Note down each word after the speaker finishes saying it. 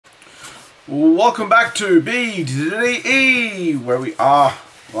Welcome back to BDE, where we are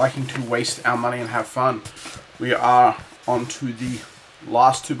liking to waste our money and have fun. We are on to the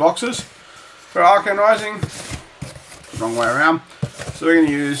last two boxes for Arcane Rising. Wrong way around. So we're going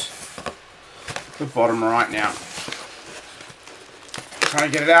to use the bottom right now.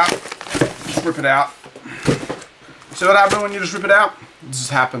 Trying to get it out. Just rip it out. See what happens when you just rip it out? This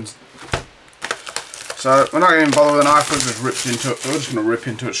just happens. So we're not going to bother with a knife. We're just ripped into it. We're just going to rip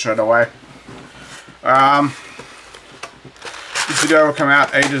into it straight away. This video will come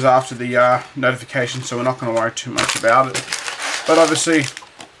out ages after the notification, so we're not going to worry too much about it. But obviously,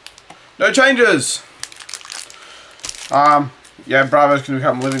 no changes. Yeah, Bravo's going to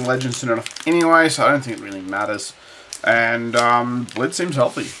become living legend soon enough anyway, so I don't think it really matters. And Blitz seems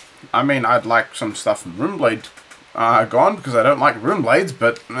healthy. I mean, I'd like some stuff from Runeblade gone, because I don't like Runeblades,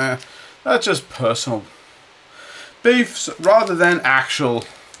 but that's just personal beef rather than actual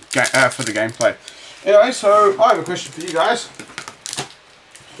for the gameplay. Anyway, so I have a question for you guys.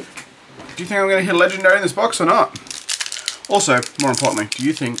 Do you think I'm going to hit a legendary in this box or not? Also, more importantly, do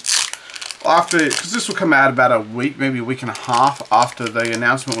you think after, because this will come out about a week, maybe a week and a half after the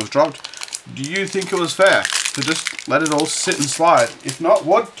announcement was dropped, do you think it was fair to just let it all sit and slide? If not,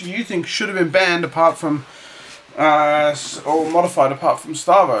 what do you think should have been banned apart from, or modified apart from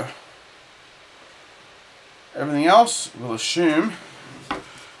Starvo? Everything else, we'll assume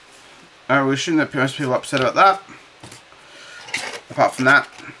that most people are upset about that. Apart from that,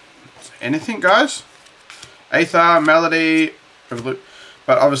 anything, guys? Aether, Melody, Revolut.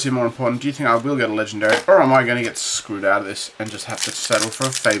 But obviously more important, do you think I will get a legendary, or am I going to get screwed out of this and just have to settle for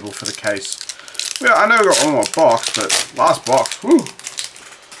a Fable for the case? Well, I know we got one more box, but last box, whew,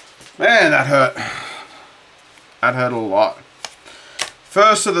 man, that hurt. That hurt a lot.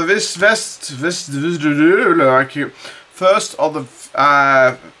 First of the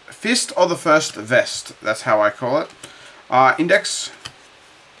Fist of the First Vest, that's how I call it. Index.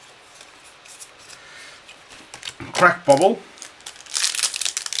 Crack Bobble.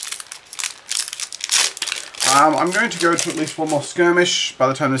 I'm going to go to at least one more skirmish. By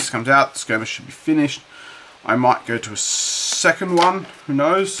the time this comes out, the skirmish should be finished. I might go to a second one, who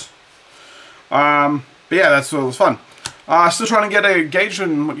knows. But yeah, that's what was fun. Still trying to get a gauge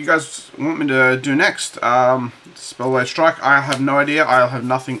on what you guys want me to do next. Spellway Strike, I have no idea. I'll have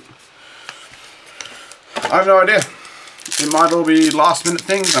nothing. I have no idea. It might all be last minute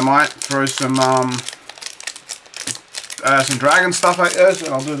things. I might throw some dragon stuff like this,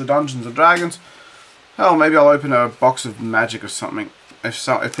 and I'll do the Dungeons and Dragons. Hell, maybe I'll open a box of magic or something, if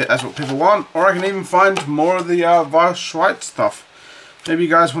that's what people want. Or I can even find more of the Schweitz stuff. Maybe you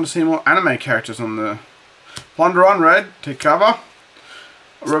guys want to see more anime characters on the Plunder on Red, take cover.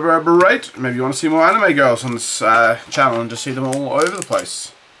 Reverberate. Maybe you want to see more anime girls on this channel and just see them all over the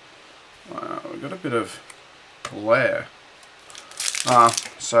place. We've got a bit of glare.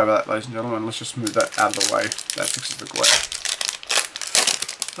 Sorry about that, ladies and gentlemen. Let's just move that out of the way. That fixes the glare.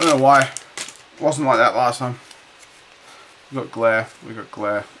 I don't know why. It wasn't like that last time. We got glare. We got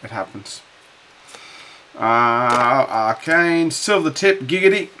glare. It happens. Arcane. Silver Tip.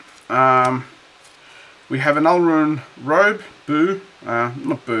 Giggity. We have an Ulrune robe. Boo.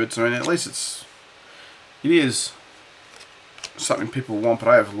 Not boots. I mean, at least it is something people want, but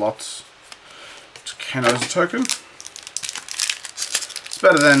I have lots. Just Kano as a token. It's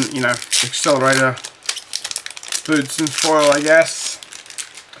better than, you know, Accelerator, boots and foil, I guess.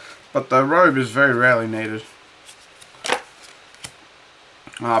 But the robe is very rarely needed.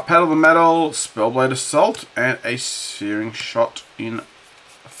 Pedal the Metal, Spellblade Assault, and a Searing Shot in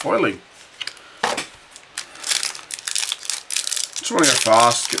foiling. Just want to go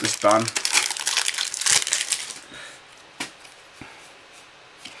fast, get this done.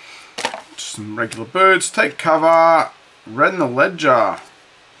 Just some regular boots, take cover, Red in the Ledger.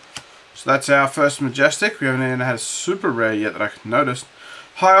 So that's our first Majestic. We haven't even had a super rare yet that I can notice.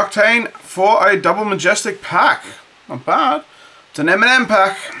 High Octane for a double Majestic pack. Not bad. It's an M&M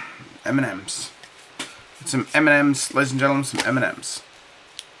pack. M&Ms. It's some M&Ms, ladies and gentlemen, some M&Ms.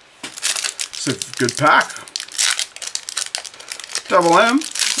 It's a good pack. Double M.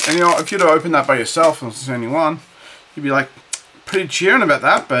 And you know, if you'd open that by yourself, and it's only one, you'd be like pretty cheering about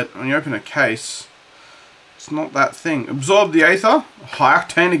that, but when you open a case, it's not that thing. Absorb the Aether. High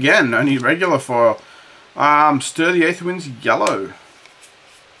Octane again. Only regular foil. Stir the Aether Winds yellow.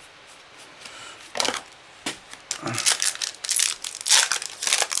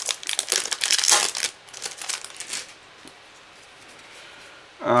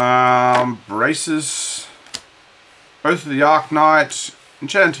 Braces. Oath of the Arc Knight.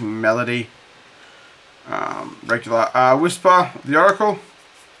 Enchanting Melody. Regular Whisper of the Oracle.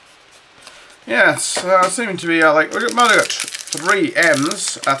 yeah, it's seeming to be like we've only got 3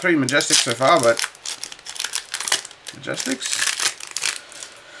 M's, 3 Majestics so far, but Majestics.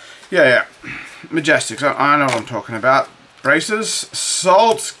 Yeah, Majestics. I know what I'm talking about. Braces,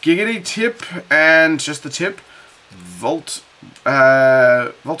 Salt, Giggity Tip, and just the tip. Voltic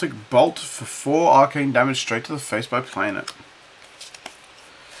Bolt for 4 arcane damage straight to the face by playing it.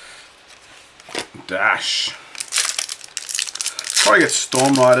 Dash. Probably get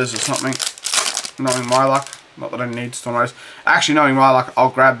Storm Riders or something. Knowing my luck. Not that I need Storm Riders. Actually, knowing my luck, I'll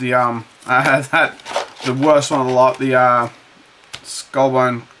grab the the worst one of the lot, the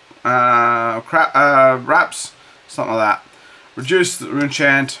Skullbone wraps, something like that. Reduce the rune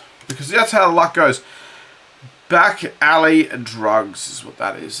chant, because that's how the luck goes. Back alley drugs is what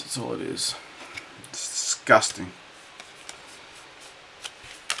that is. That's all it is. It's disgusting.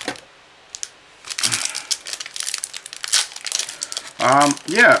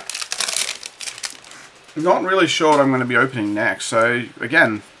 Yeah. Not really sure what I'm going to be opening next. So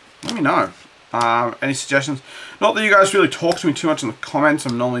again, let me know. Any suggestions? Not that you guys really talk to me too much in the comments.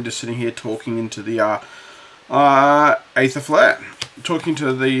 I'm normally just sitting here talking into the Aether Flare, talking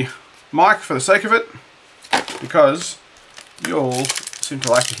to the mic for the sake of it, because you all seem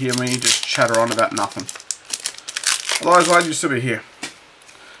to like to hear me just chatter on about nothing. Otherwise, why'd you still be here?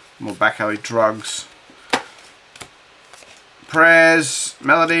 More back alley drugs. Prayers,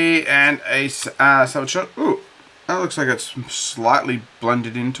 Melody, and a Savage Shot. Ooh, that looks like it's slightly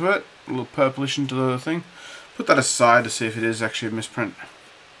blended into it. A little purplish into the thing. Put that aside to see if it is actually a misprint.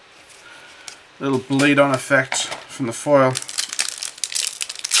 A little bleed on effect from the foil.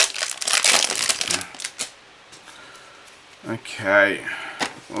 Okay.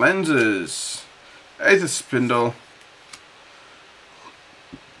 Lenses. Aether Spindle.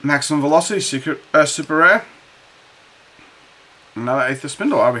 Maximum Velocity, super rare. Another Aether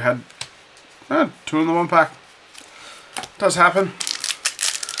Spindle. Oh, we had 2 in the 1 pack. Does happen.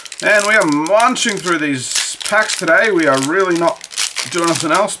 And we are munching through these packs today. We are really not doing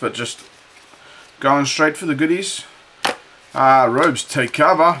anything else but just going straight for the goodies. Robes take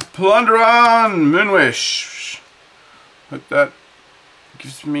cover. Plunderon, Moonwish. Hope that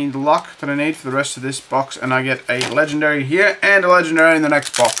gives me the luck that I need for the rest of this box, and I get a legendary here and a legendary in the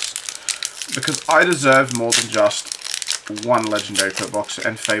next box, because I deserve more than just 1 legendary per box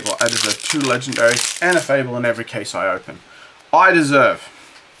and Fable. I deserve 2 legendaries and a Fable in every case I open. I deserve.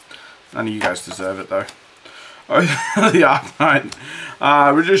 None of you guys deserve it though. Oh, the Arcane.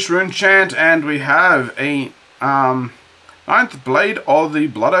 Reduced Rune Chant, and we have a 9th Blade of the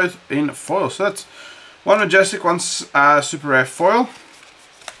Blood Oath in foil. So that's 1 Majestic, 1 super rare foil.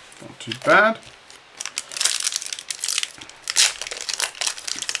 Not too bad.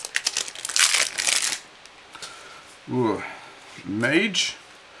 Ooh. Mage.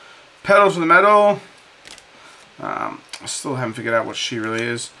 Pedal to the Metal. I still haven't figured out what she really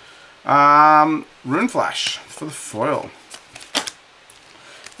is. Rune Flash for the foil.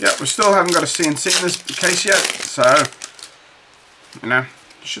 Yeah, we still haven't got a CNC in this case yet, so, you know,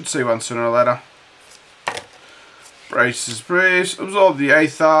 should see one sooner or later. Braces, Briefs, Absorb the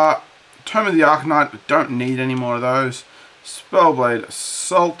Aether, Tome of the Arcanite, don't need any more of those. Spellblade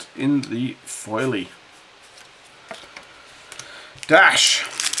Assault in the foily. Dash.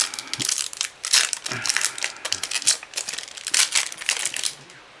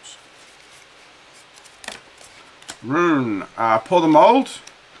 Rune. Pour the Mold.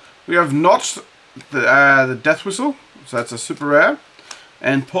 We have Notch the Death Whistle, so that's a super rare.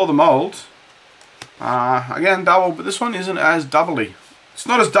 And Pour the Mold. Again, double, but this one isn't as doubly. It's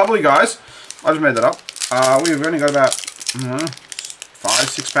not as doubly, guys. I just made that up. We've only got about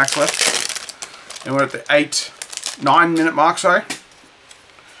 5-6 packs left. And we're at the 8-9 minute mark, sorry.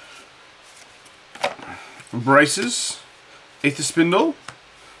 Braces. Aether Spindle.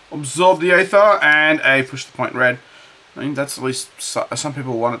 Absorb the Aether, and a Push the Point Red. I think that's at least some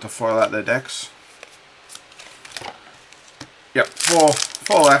people want it to foil out their decks. Yep, four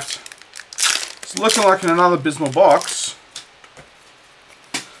left. It's looking like in another abysmal box.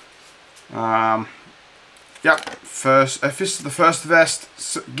 Yep, Fist of the First Vest,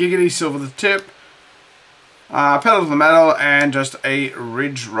 Giggity Silver the Tip, Pedal to the Metal, and just a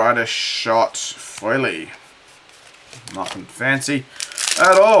Ridge Rider Shot foily. Nothing fancy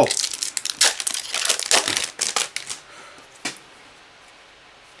at all.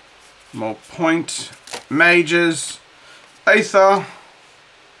 More point, Mages, Aether,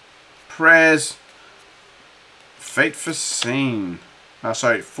 Prayers, Fate Foreseen. Oh,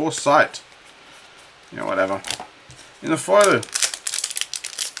 sorry, Foresight. Yeah, whatever. In the foil.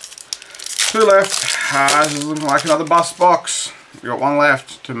 2 left. This is looking like another bust box. We got 1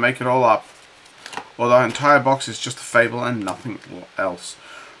 left to make it all up. or the entire box is just a fable and nothing else.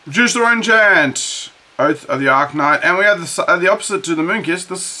 Reduce the enchant. Oath of the Arc Knight, and we have the opposite to the Moon Kiss,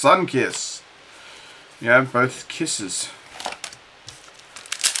 the Sun Kiss. You have both kisses.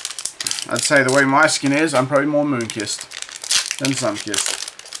 I'd say the way my skin is, I'm probably more Moon Kissed than Sun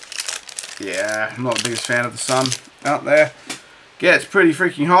Kissed. Yeah, I'm not the biggest fan of the sun out there. Gets pretty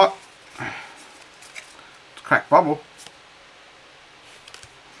freaking hot. Crack bubble.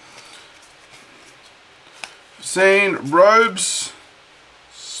 Scene, robes,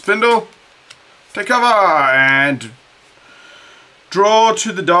 spindle. Take cover and draw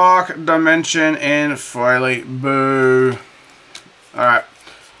to the dark dimension in Foily. Boo. Alright.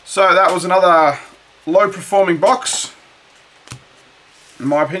 So that was another low performing box. In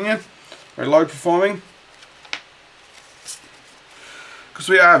my opinion. Very low performing. Because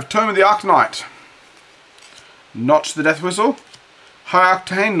we have Tome of the Arc Knight. Notch the Death Whistle. High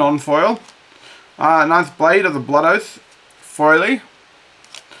Octane non-foil. Ninth Blade of the Blood Oath. Foily.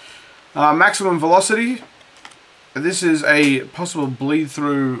 Maximum Velocity. This is a possible bleed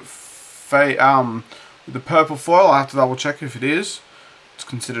through with the purple foil. I have to double check if it is. It's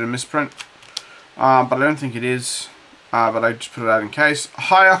considered a misprint. But I don't think it is. But I just put it out in case.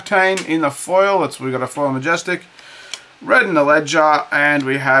 High Octane in the foil. We got a Foil Majestic. Red in the Ledger. And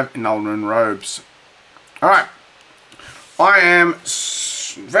we have Null-Rune Robes. Alright. I am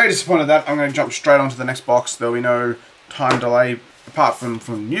very disappointed that I'm going to jump straight onto the next box. There'll be no time delay. Apart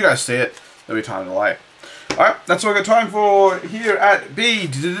from you guys see it, there'll be time delay. Alright, that's all I've got time for here at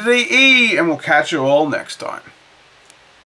BDE, and we'll catch you all next time.